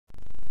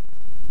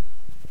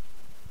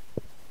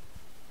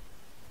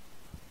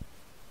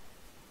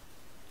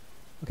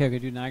Okay, we're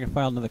going to do Niagara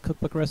File, another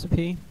cookbook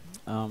recipe.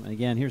 And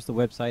again, here's the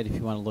website if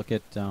you want to look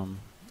at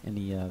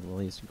any of the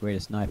latest and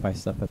greatest NiFi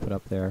stuff I put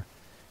up there.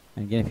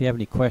 And again, if you have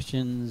any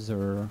questions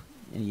or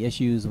any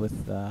issues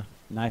with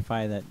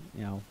NiFi that,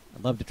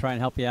 I'd love to try and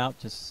help you out,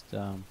 just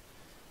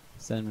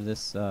send me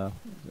this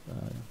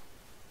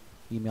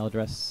email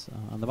address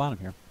on the bottom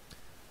here.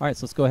 All right,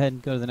 so let's go ahead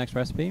and go to the next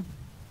recipe.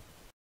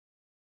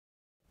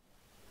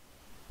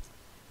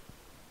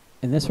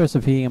 In this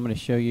recipe, I'm going to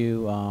show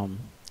you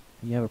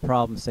you have a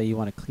problem, say you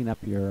want to clean up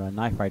your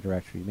NiFi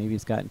directory. Maybe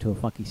it's gotten to a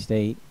funky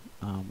state,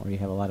 or you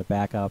have a lot of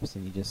backups,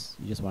 and you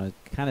just want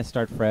to kind of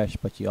start fresh,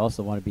 but you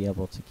also want to be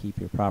able to keep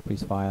your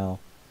properties file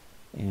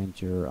and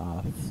your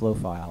flow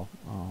file.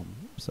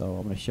 So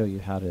I'm going to show you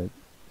how to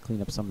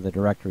clean up some of the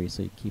directories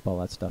so you can keep all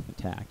that stuff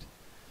intact.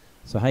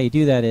 So how you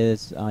do that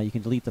is you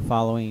can delete the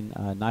following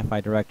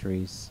NiFi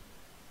directories,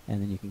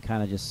 and then you can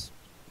kind of just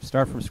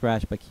start from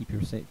scratch, but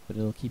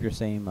it'll keep your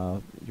same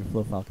your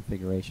flow file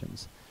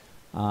configurations.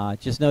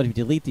 Just note, if you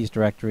delete these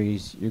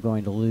directories, you're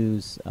going to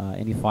lose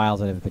any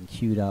files that have been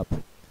queued up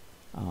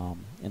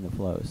in the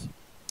flows.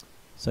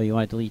 So you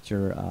want to delete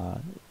your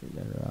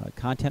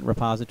content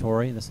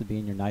repository. This would be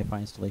in your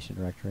NiFi installation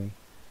directory.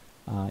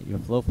 Your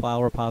flow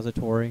file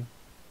repository,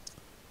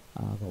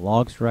 the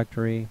logs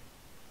directory,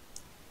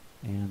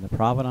 and the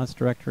provenance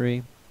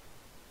directory,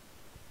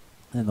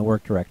 and the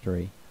work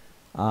directory.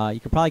 You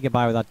could probably get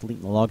by without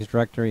deleting the logs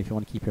directory if you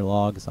want to keep your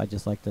logs. I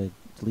just like to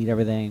delete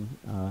everything,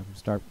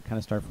 start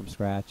from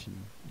scratch,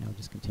 and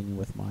just continue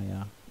with my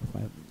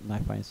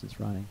NiFi instance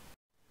running.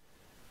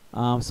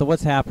 So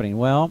what's happening?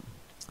 Well,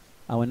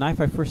 when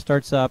NiFi first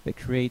starts up, it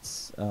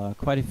creates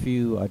quite a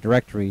few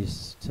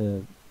directories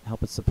to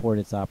help it support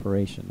its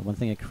operation. The one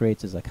thing it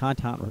creates is a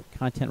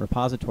content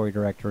repository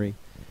directory,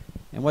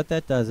 and what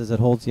that does is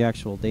it holds the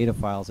actual data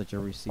files that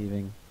you're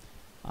receiving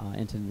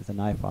into the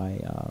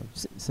NiFi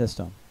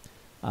system.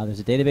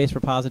 There's a database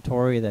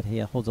repository that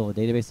holds all the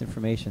database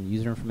information, the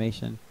user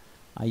information.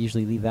 I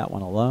usually leave that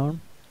one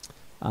alone.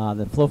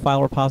 The flow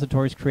file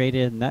repository is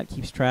created, and that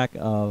keeps track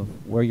of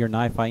where your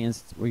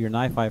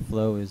NiFi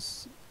flow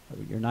is,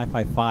 your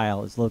NiFi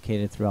file is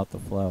located throughout the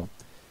flow,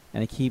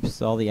 and it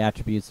keeps all the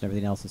attributes and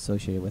everything else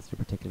associated with your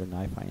particular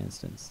NiFi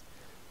instance.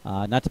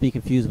 Not to be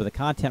confused with a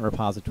content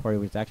repository,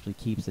 which actually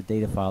keeps the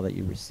data file that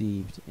you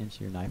received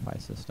into your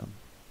NiFi system.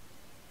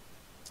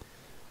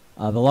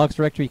 The logs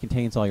directory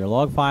contains all your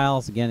log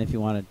files. Again, if you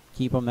want to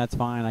keep them, that's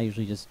fine. I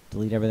usually just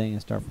delete everything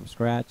and start from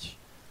scratch.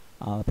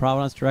 The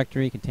provenance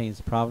directory contains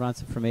the provenance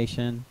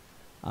information.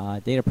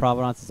 Data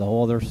provenance is a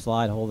whole other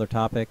slide, a whole other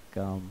topic.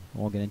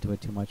 Won't get into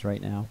it too much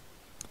right now.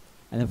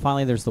 And then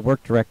finally, there's the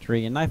work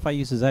directory, and NiFi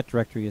uses that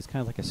directory as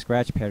kind of like a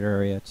scratch pad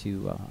area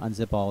to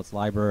unzip all its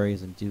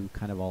libraries and do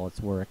kind of all its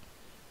work.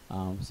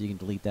 So you can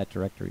delete that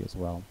directory as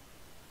well.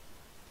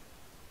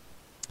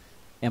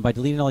 And by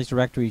deleting all these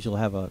directories, you'll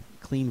have a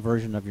clean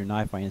version of your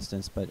NiFi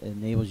instance, but it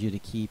enables you to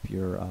keep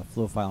your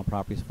flow file and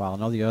properties file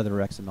and all the other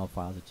XML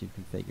files that you've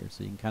configured.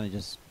 So you can kind of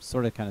just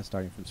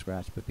starting from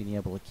scratch, but being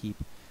able to keep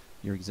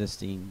your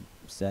existing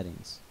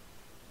settings.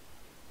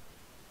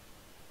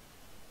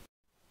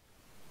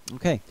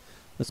 Okay,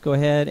 let's go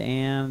ahead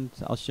and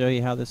I'll show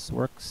you how this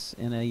works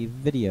in a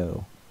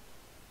video.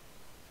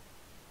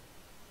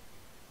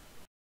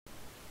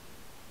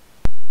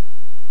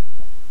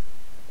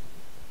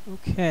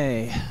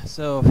 Okay,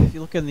 so if you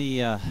look in the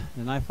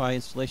NiFi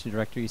installation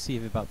directory, you see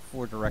about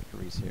 4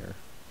 directories here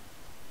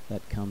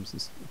that comes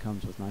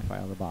with NiFi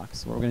out of the box.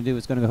 So what we're going to do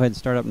is go ahead and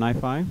start up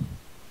NiFi,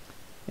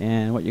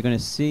 and what you're going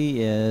to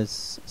see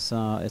is it's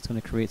going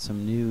to create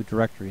some new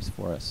directories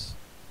for us.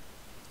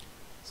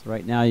 So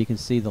right now you can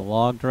see the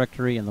log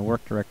directory and the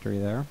work directory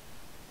there.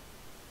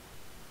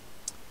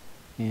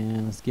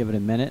 And let's give it a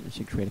minute. It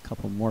should create a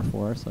couple more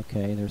for us.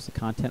 Okay, there's the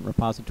content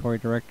repository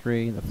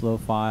directory, the flow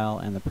file,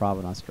 and the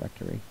provenance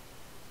directory.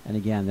 And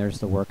again, there's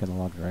the work and the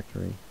log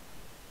directory.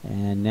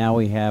 And now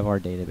we have our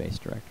database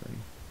directory.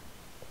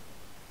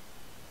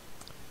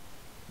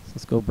 So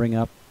let's go bring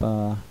up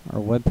our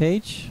web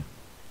page.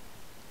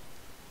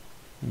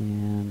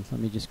 And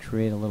let me just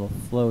create a little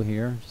flow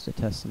here just to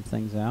test some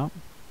things out.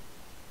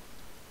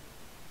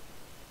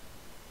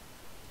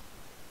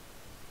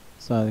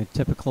 So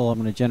typical, I'm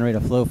going to generate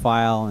a flow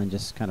file and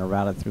just kind of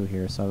route it through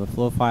here. So I have a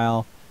flow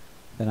file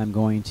that I'm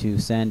going to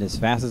send as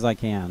fast as I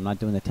can. I'm not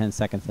doing the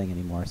 10-second thing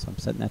anymore, so I'm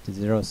setting that to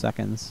 0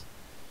 seconds.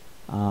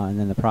 And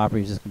then the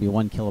property is just going to be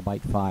 1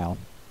 kilobyte file.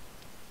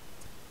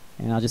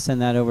 And I'll just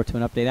send that over to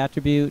an update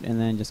attribute and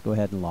then just go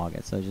ahead and log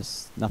it. So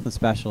just nothing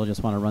special,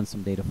 just want to run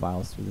some data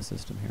files through the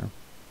system here.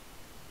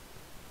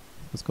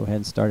 Let's go ahead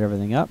and start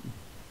everything up.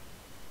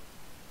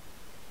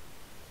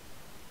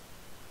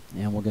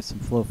 And we'll get some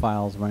flow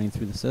files running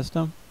through the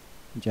system,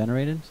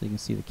 generated, so you can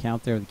see the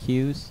count there of the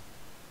queues.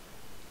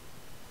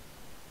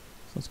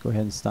 So let's go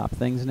ahead and stop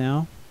things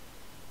now.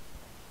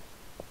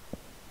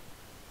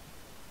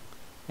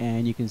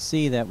 And you can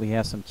see that we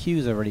have some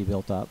queues already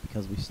built up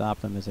because we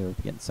stopped them as they were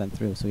getting sent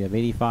through. So we have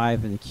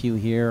 85 in the queue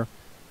here,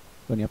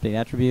 going to the update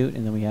attribute,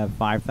 and then we have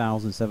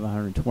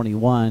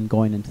 5,721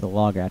 going into the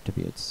log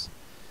attributes.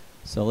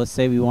 So let's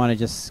say we want to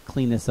just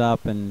clean this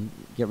up and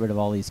get rid of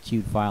all these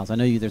queued files. I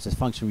know there's a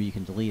function where you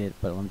can delete it,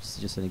 but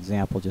just an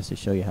example just to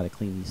show you how to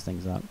clean these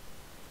things up.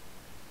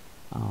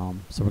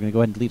 So we're going to go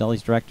ahead and delete all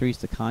these directories: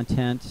 the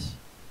content,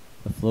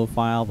 the flow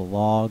file, the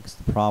logs,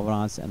 the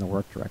provenance, and the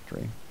work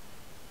directory.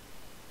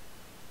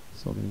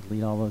 So we're going to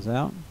delete all those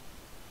out.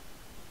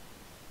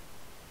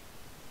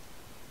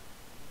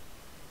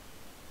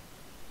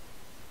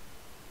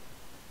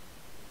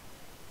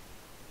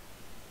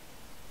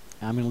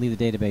 I'm going to leave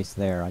the database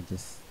there. I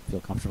just feel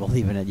comfortable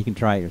leaving it. You can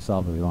try it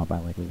yourself if you want, but I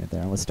like leaving it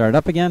there. Let's start it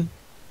up again.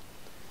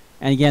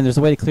 And again, there's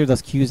a way to clear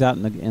those queues out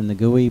in the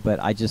GUI, but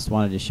I just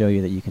wanted to show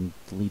you that you can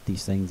delete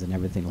these things and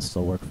everything will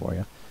still work for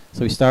you.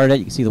 So we started it.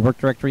 You can see the work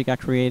directory got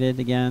created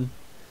again,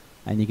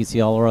 and you can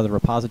see all our other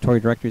repository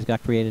directories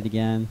got created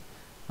again.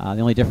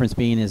 The only difference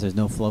being is there's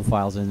no flow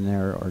files in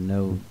there or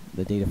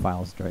the data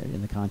files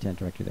in the content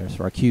directory there.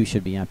 So our queue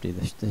should be empty.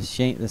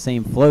 The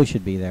same flow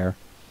should be there,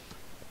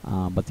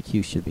 but the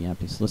queue should be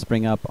empty. So let's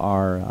bring up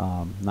our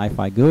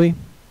NiFi GUI.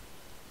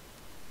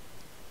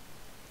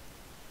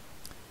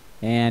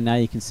 And now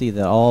you can see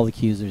that all the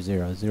queues are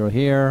 0. 0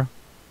 here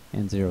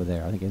and 0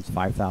 there. I think it's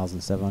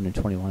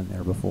 5,721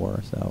 there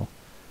before. So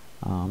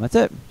that's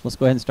it. So let's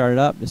go ahead and start it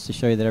up just to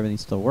show you that everything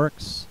still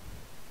works.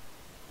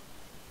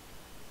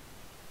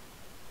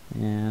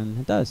 And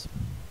it does.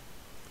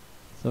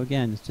 So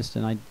again, it's just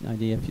an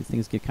idea. If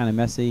things get kind of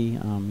messy,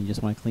 you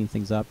just want to clean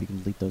things up, you can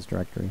delete those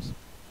directories.